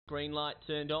green light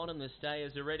turned on and the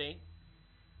stayers are ready.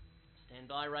 Stand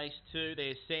by race 2,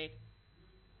 they're set.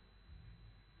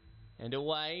 And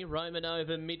away,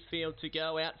 Romanova midfield to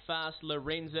go, out fast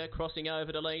Lorenza, crossing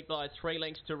over to lead by 3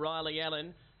 lengths to Riley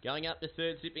Allen, going up to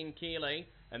third Zipping Keeley,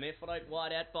 and they're followed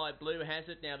wide out by Blue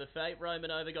Hazard. Now the favourite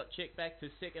Romanova got checked back to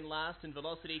second last and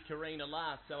Velocity Karina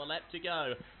last, so a lap to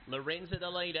go. Lorenza the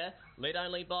leader, led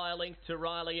only by a length to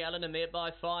Riley Allen, and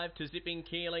thereby 5 to Zipping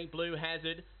Keeley, Blue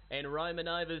Hazard, and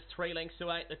Romanova's 3 lengths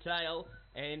to 8 the tail,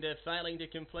 and failing to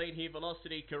complete here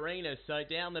Velocity Karina. So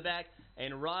down the back,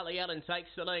 and Riley Allen takes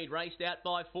the lead, raced out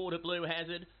by 4 to Blue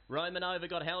Hazard. Romanova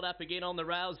got held up again on the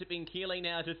rail, Zipping Keeley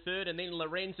now to third, and then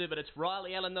Lorenza, but it's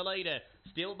Riley Allen the leader,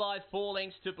 still by 4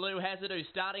 lengths to Blue Hazard, who's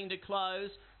starting to close.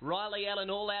 Riley Allen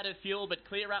all out of fuel, but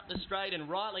clear up the straight, and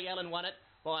Riley Allen won it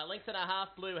by a length and a half.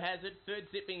 Blue Hazard, third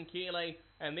Zipping Keeley,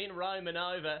 and then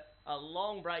Romanova. A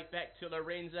long break back to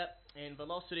Lorenza, and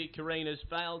Velocity Karina's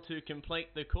failed to complete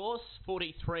the course.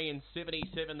 43 and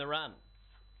 77 the run.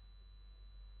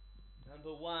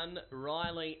 Number 1,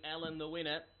 Riley Allen the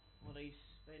winner. Well, he's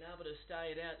been able to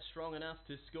stay it out strong enough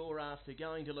to score after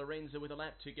going to Lorenza with a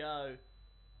lap to go.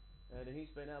 And he's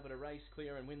been able to race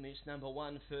clear and win this. Number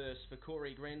 1 first for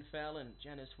Corey Grenfell and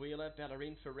Janice Wheeler. Bella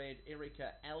Infrared,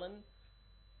 Erica Allen.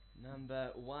 Number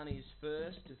 1 is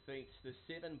first, defeats the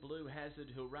 7 Blue Hazard,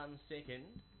 who'll run second.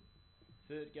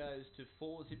 Third goes to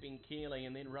 4 Zipping Keeley,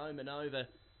 and then Romanova,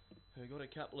 who got a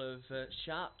couple of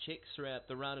sharp checks throughout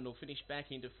the run and will finish back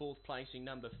into 4th placing,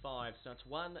 number 5. So it's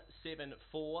 1, 7,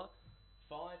 4.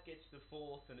 5 gets the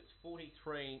 4th, and it's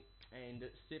 43 and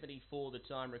 74 the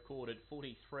time recorded.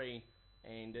 43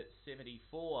 and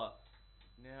 74.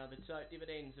 Now the tote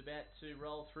dividend's about to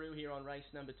roll through here on race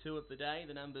number 2 of the day.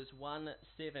 The numbers 1,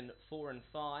 7, 4 and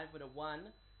 5 with a 1,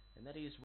 and that is